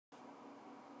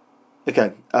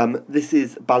Okay, this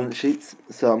is balance sheets,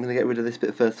 so I'm going to get rid of this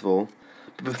bit first of all.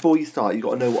 But before you start, you've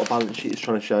got to know what a balance sheet is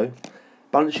trying to show.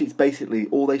 Balance sheets, basically,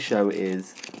 all they show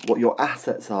is what your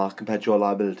assets are compared to your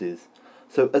liabilities.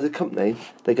 So as a company,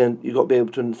 you've got to be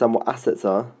able to understand what assets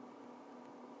are,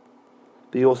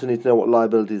 but you also need to know what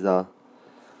liabilities are.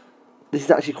 This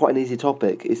is actually quite an easy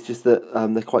topic, it's just that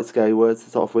they're quite scary words to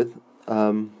start off with.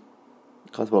 Can't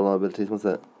spell liabilities, what's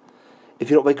that? If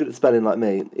you're not very good at spelling like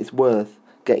me, it's worth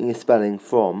getting your spelling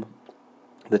from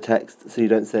the text so you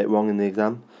don't say it wrong in the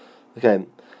exam. Okay,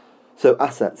 so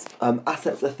assets.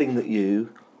 Assets are a thing that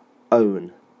you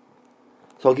own.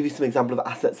 So I'll give you some example of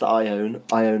assets that I own.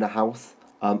 I own a house,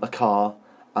 a car,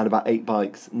 and about 8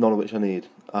 bikes, none of which I need.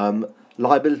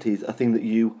 Liabilities are a thing that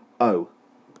you owe.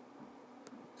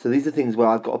 So these are things where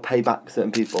I've got to pay back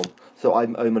certain people. So I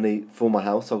owe money for my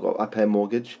house, so I pay a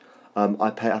mortgage.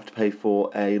 I have to pay for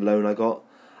a loan I got,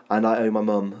 and I owe my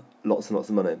mum lots and lots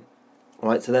of money.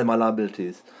 Alright, so they're my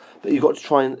liabilities. But you've got to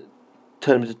try and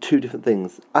turn them into two different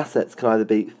things. Assets can either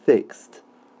be fixed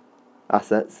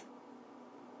assets,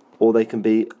 or they can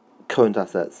be current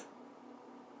assets.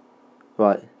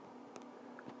 Right.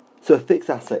 So a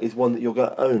fixed asset is one that you're going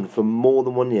to own for more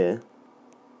than 1 year.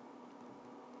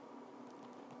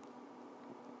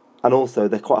 And also,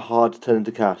 they're quite hard to turn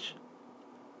into cash.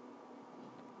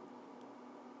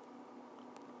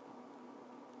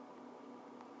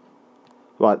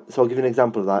 Right, so I'll give you an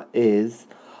example of that is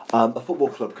a football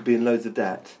club could be in loads of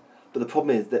debt, but the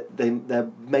problem is that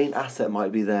their main asset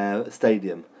might be their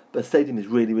stadium, but a stadium is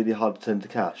really, really hard to turn into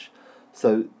cash.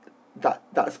 So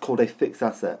that's called a fixed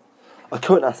asset. A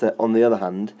current asset, on the other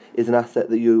hand, is an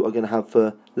asset that you are going to have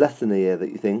for less than a year that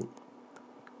you think.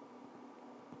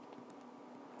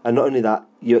 And not only that,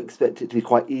 you expect it to be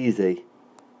quite easy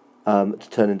to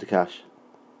turn into cash.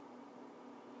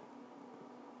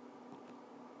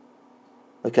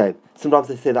 Okay, sometimes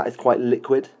they say that it's quite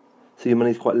liquid, so your money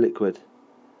is quite liquid.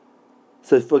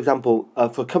 So, for example,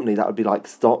 for a company, that would be like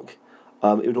stock.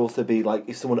 It would also be like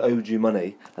if someone owed you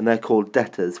money, and they're called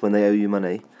debtors when they owe you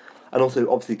money. And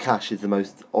also, obviously, cash is the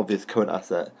most obvious current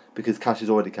asset, because cash is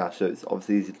already cash, so it's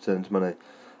obviously easy to turn into money.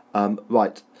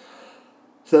 Right,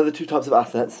 so there are the two types of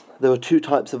assets. There are two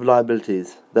types of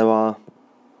liabilities. There are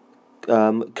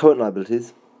current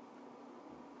liabilities,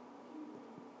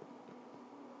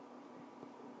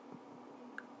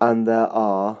 and there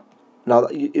are... Now,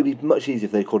 it would be much easier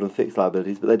if they called them fixed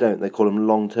liabilities, but they don't. They call them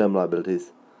long-term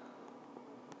liabilities.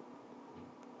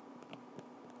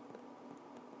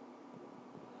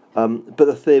 But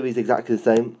the theory is exactly the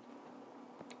same.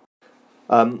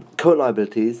 Current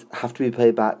liabilities have to be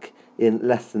paid back in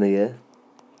less than a year.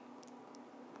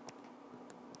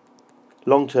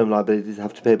 Long-term liabilities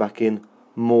have to pay back in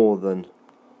more than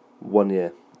 1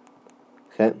 year.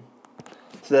 Okay?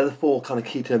 So they're the four kind of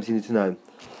key terms you need to know.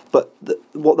 But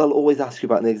what they'll always ask you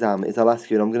about in the exam is they'll ask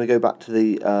you, and I'm going to go back to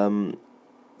the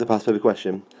past paper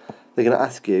question. They're going to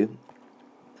ask you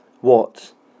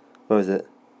what... Where is it?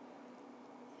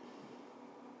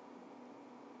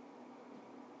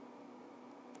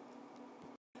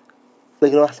 They're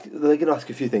going to ask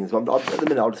you a few things. But at the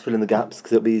minute, I'll just fill in the gaps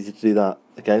because it'll be easy to do that.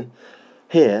 Okay.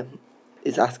 Here,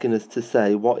 it's asking us to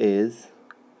say what is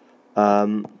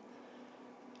total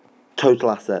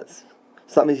assets.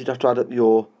 So that means you'd have to add up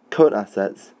your current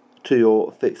assets to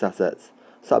your fixed assets.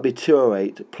 So that'd be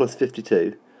 208 plus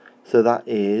 52. So that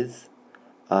is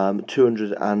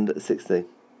 260.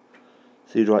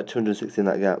 So you'd write 260 in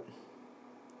that gap.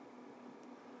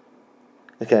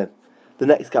 Okay. The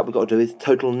next gap we've got to do is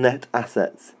total net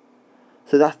assets.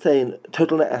 So that's saying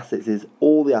total net assets is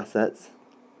all the assets,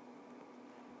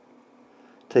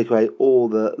 take away all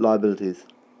the liabilities.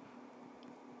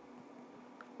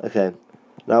 Okay,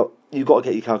 now you've got to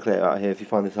get your calculator out here if you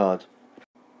find this hard.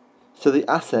 So the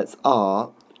assets are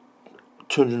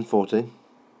 240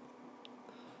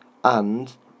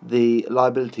 and the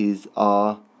liabilities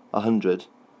are 100.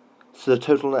 So the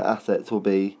total net assets will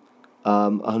be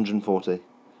 140.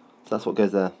 So that's what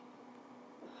goes there.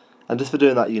 And just for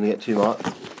doing that, you're going to get 2 marks.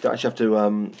 You don't actually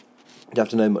have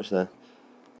to know much there.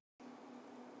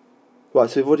 Right,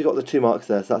 so we've already got the 2 marks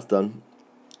there, so that's done.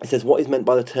 It says what is meant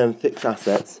by the term fixed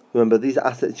assets. Remember, these are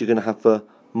assets you're going to have for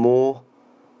more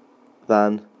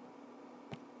than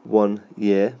 1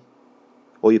 year,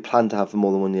 or you plan to have for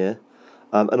more than 1 year,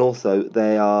 and also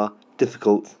they are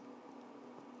difficult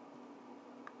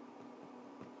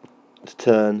to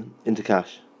turn into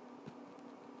cash.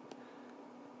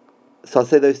 So I'd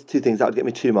say those two things, that would get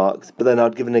me 2 marks, but then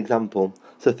I'd give an example.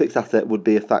 So a fixed asset would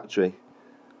be a factory.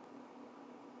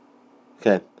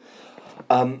 Okay.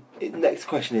 Next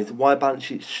question is, why are balance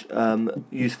sheets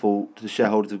useful to the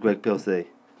shareholders of Greg PLC?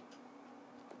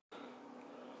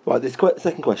 Right, this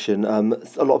second question, a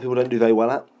lot of people don't do very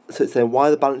well at. So it's saying, why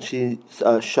are the balance sheets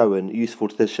shown useful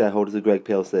to the shareholders of Greg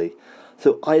PLC?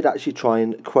 So I'd actually try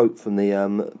and quote from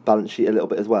the balance sheet a little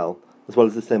bit as well as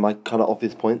to say my kind of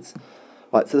obvious points.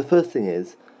 Right, so the first thing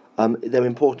is, they're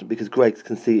important because Greggs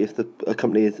can see if a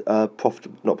company is not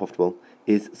profitable,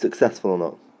 is successful or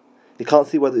not. It can't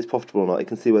see whether it's profitable or not, it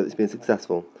can see whether it's being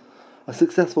successful. A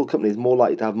successful company is more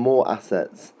likely to have more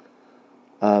assets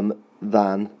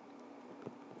than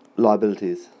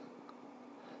liabilities.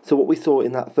 So what we saw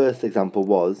in that first example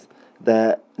was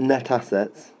their net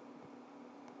assets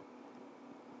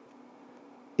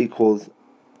equals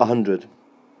 100.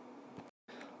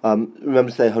 Remember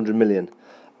to say 100 million.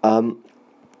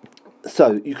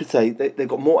 So you could say they've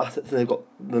got more assets than they've got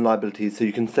liabilities, so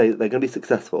you can say that they're going to be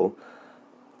successful.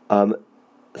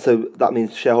 So that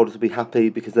means shareholders will be happy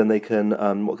because then they can,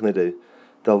 what can they do?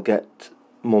 They'll get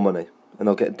more money and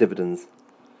they'll get dividends.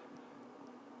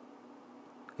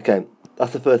 Okay,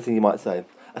 that's the first thing you might say.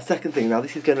 A second thing, now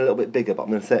this is getting a little bit bigger, but I'm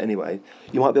going to say it anyway.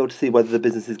 You might be able to see whether the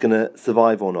business is going to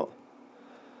survive or not.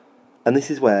 And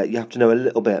this is where you have to know a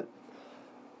little bit.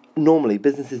 Normally,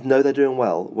 businesses know they're doing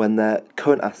well when their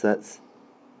current assets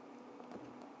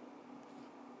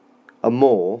are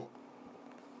more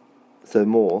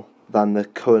than the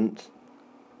current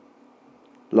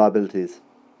liabilities.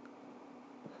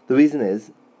 The reason is,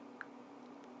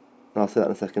 and I'll say that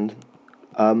in a second.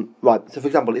 Right, so for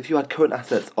example, if you had current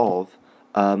assets of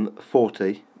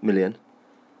 40 million,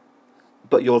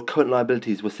 but your current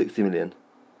liabilities were 60 million,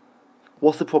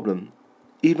 what's the problem?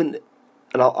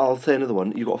 And I'll say another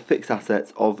one, you've got fixed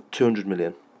assets of 200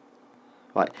 million.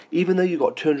 Right, even though you've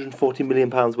got 240 million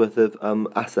pounds worth of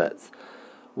assets,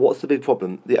 what's the big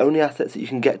problem? The only assets that you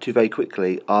can get to very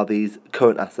quickly are these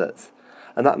current assets.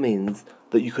 And that means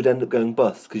that you could end up going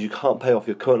bust because you can't pay off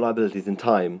your current liabilities in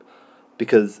time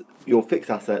because your fixed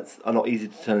assets are not easy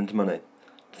to turn into money.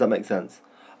 Does that make sense?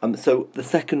 So the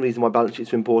second reason why balance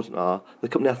sheets are important are the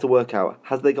company has to work out,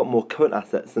 has they got more current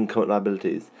assets than current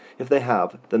liabilities? If they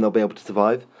have, then they'll be able to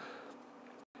survive.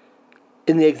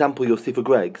 In the example you'll see for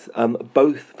Greggs,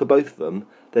 both of them,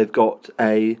 they've got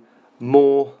a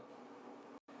more...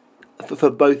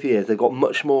 For both years, they've got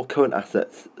much more current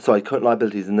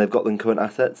liabilities than they've got than current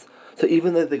assets. So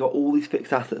even though they've got all these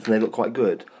fixed assets and they look quite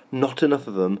good, not enough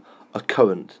of them are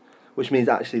current, which means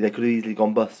actually they could have easily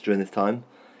gone bust during this time.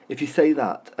 If you say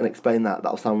that and explain that,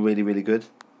 that'll sound really, really good.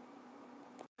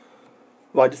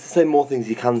 Right, just to say more things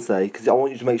you can say, because I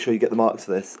want you to make sure you get the marks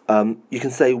for this. You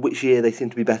can say which year they seem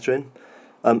to be better in.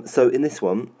 So in this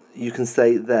one, you can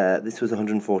say there, this was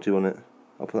 140, wasn't it?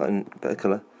 I'll put that in better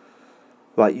colour.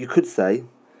 Right, you could say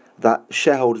that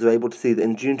shareholders are able to see that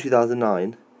in June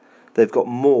 2009, they've got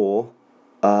more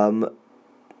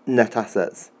net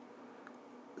assets.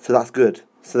 So that's good.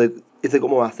 So if they've got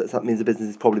more assets, that means the business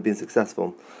is probably being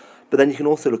successful. But then you can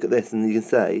also look at this and you can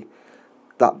say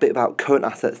that bit about current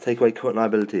assets take away current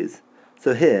liabilities.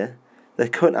 So here, their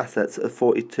current assets of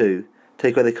 42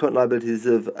 take away their current liabilities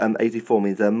of 84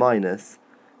 means they're minus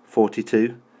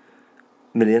 42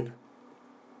 million,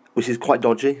 which is quite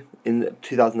dodgy in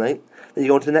 2008. Then you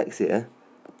go on to the next year.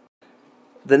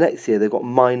 The next year they've got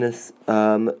minus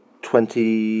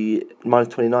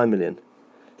 29 million.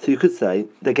 So you could say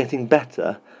they're getting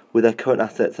better with their current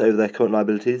assets over their current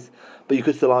liabilities, but you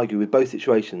could still argue with both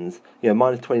situations,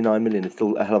 minus 29 million is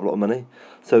still a hell of a lot of money.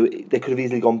 So they could have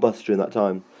easily gone bust during that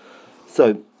time.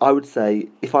 So I would say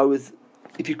if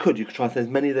you could try to say as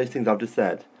many of those things I've just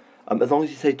said. As long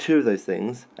as you say two of those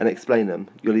things and explain them,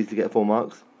 you'll easily get 4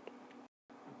 marks.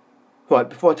 Right,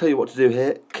 before I tell you what to do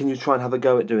here, can you try and have a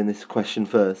go at doing this question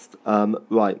first?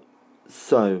 Right,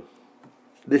 so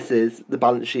this is the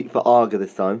balance sheet for Arga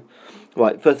this time.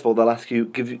 Right, first of all, they'll ask you,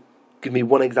 give me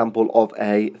one example of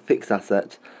a fixed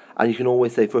asset, and you can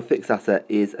always say for a fixed asset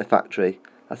is a factory.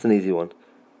 That's an easy one.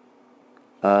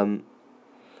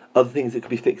 Other things that could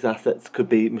be fixed assets could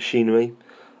be machinery.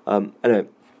 Anyway,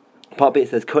 part B it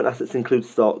says current assets include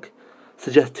stock.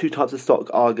 Suggest 2 types of stock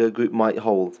Arga Group might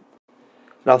hold.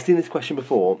 Now, I've seen this question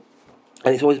before,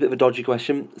 and it's always a bit of a dodgy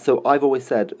question. So I've always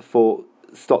said for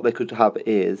stock they could have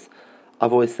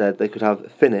I've always said they could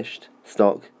have finished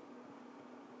stock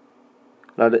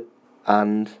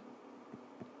and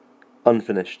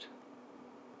unfinished.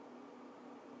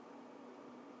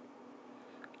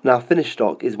 Now, finished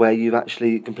stock is where you've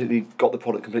actually completely got the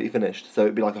product completely finished. So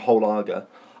it'd be like a whole Arga.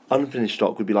 Unfinished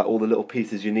stock would be like all the little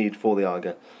pieces you need for the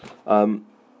Arga.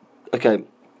 Okay,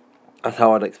 that's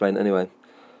how I'd explain it anyway.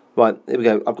 Right, here we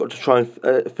go. I've got to try and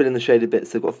fill in the shaded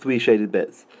bits. So I've got 3 shaded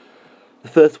bits. The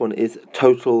first one is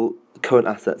total current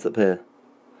assets up here.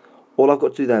 all I've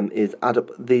got to do then is add up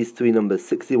these three numbers,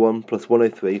 61 plus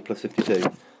 103 plus 52.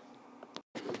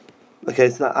 Okay,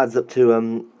 so that adds up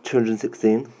to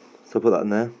 216, so I'll put that in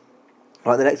there.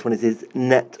 Right, the next one is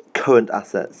net current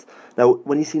assets. Now,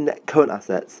 when you see net current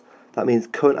assets, that means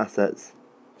current assets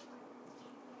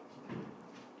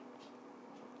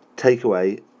take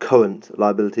away current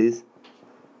liabilities.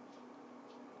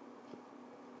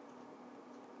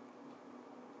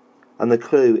 And the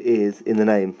clue is in the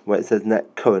name, where it says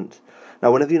net current.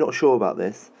 Now, whenever you're not sure about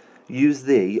this, use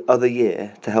the other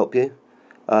year to help you.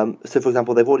 So, for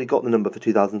example, they've already got the number for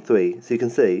 2003. So you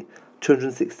can see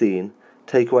 216,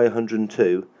 take away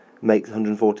 102, makes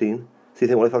 114. So you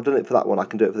think, well, if I've done it for that one, I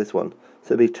can do it for this one.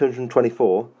 So it'd be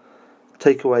 224,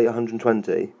 take away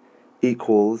 120,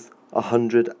 equals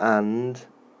 100 and...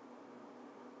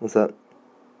 what's that?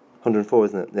 104,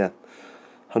 isn't it? Yeah,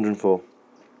 104.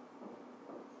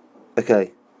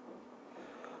 Okay,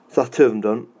 so that's two of them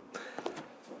done.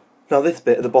 Now this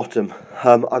bit at the bottom,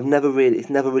 it's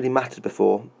never really mattered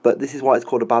before, but this is why it's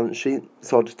called a balance sheet,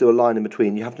 so I'll just do a line in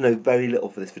between. You have to know very little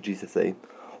for this for GCSE.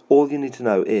 All you need to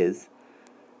know is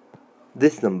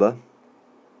this number,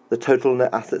 the total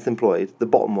net assets employed, the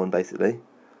bottom one basically,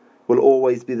 will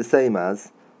always be the same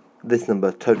as this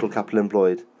number, total capital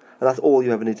employed. And that's all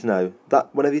you ever need to know.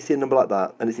 That whenever you see a number like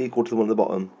that and it's equal to the one at the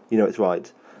bottom, you know it's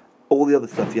right. All the other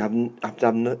stuff you have to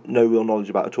have no real knowledge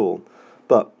about at all.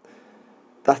 But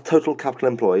that's total capital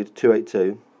employed,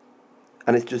 282,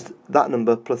 and it's just that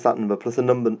number plus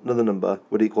another number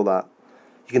would equal that.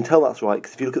 You can tell that's right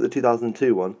because if you look at the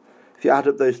 2002 one, if you add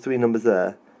up those three numbers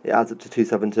there, it adds up to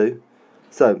 272.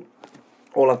 So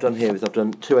all I've done here is I've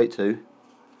done 282,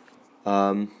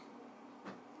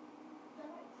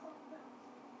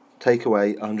 take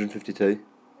away 152,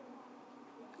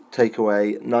 take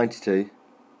away 92,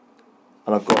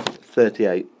 and I've got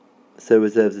 38. So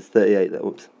reserves is 38 there,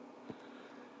 whoops.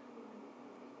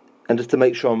 And just to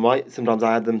make sure I'm right, sometimes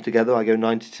I add them together. I go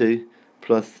 92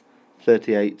 plus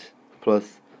 38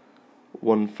 plus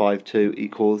 152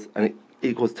 equals, and it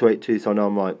equals 282, so I know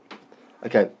I'm right.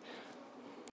 Okay.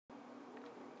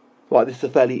 Right, this is a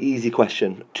fairly easy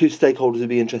question. Two stakeholders would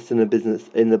be interested in a business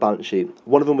in the balance sheet.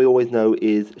 One of them we always know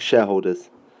is shareholders.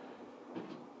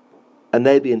 And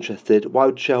they'd be interested. Why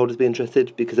would shareholders be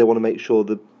interested? Because they want to make sure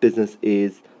the business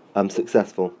is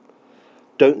successful.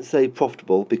 Don't say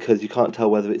profitable because you can't tell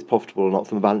whether it's profitable or not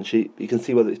from a balance sheet. You can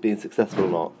see whether it's being successful or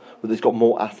not, whether it's got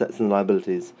more assets than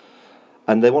liabilities.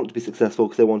 And they want to be successful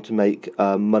because they want to make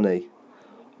money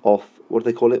off, what do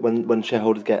they call it, when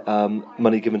shareholders get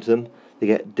money given to them? They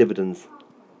get dividends.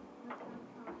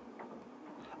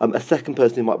 A second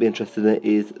person who might be interested in it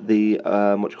is the,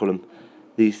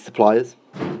 the suppliers.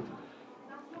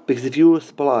 Because if you were a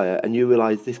supplier and you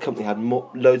realise this company had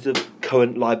loads of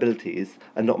current liabilities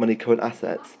and not many current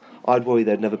assets, I'd worry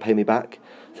they'd never pay me back.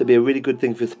 So it'd be a really good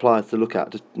thing for suppliers to look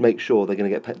at to make sure they're going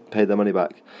to get paid their money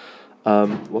back.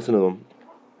 What's another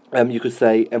one? You could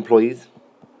say employees.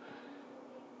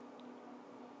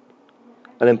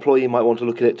 An employee might want to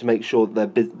look at it to make sure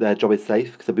that their job is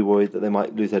safe because they'd be worried that they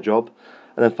might lose their job.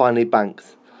 And then finally,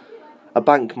 banks. A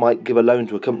bank might give a loan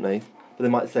to a company, but they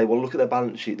might say, well, look at their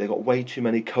balance sheet, they've got way too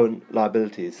many current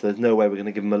liabilities, so there's no way we're going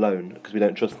to give them a loan because we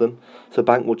don't trust them. So a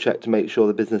bank will check to make sure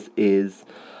the business is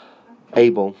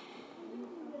able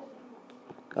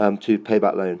to pay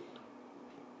back loan.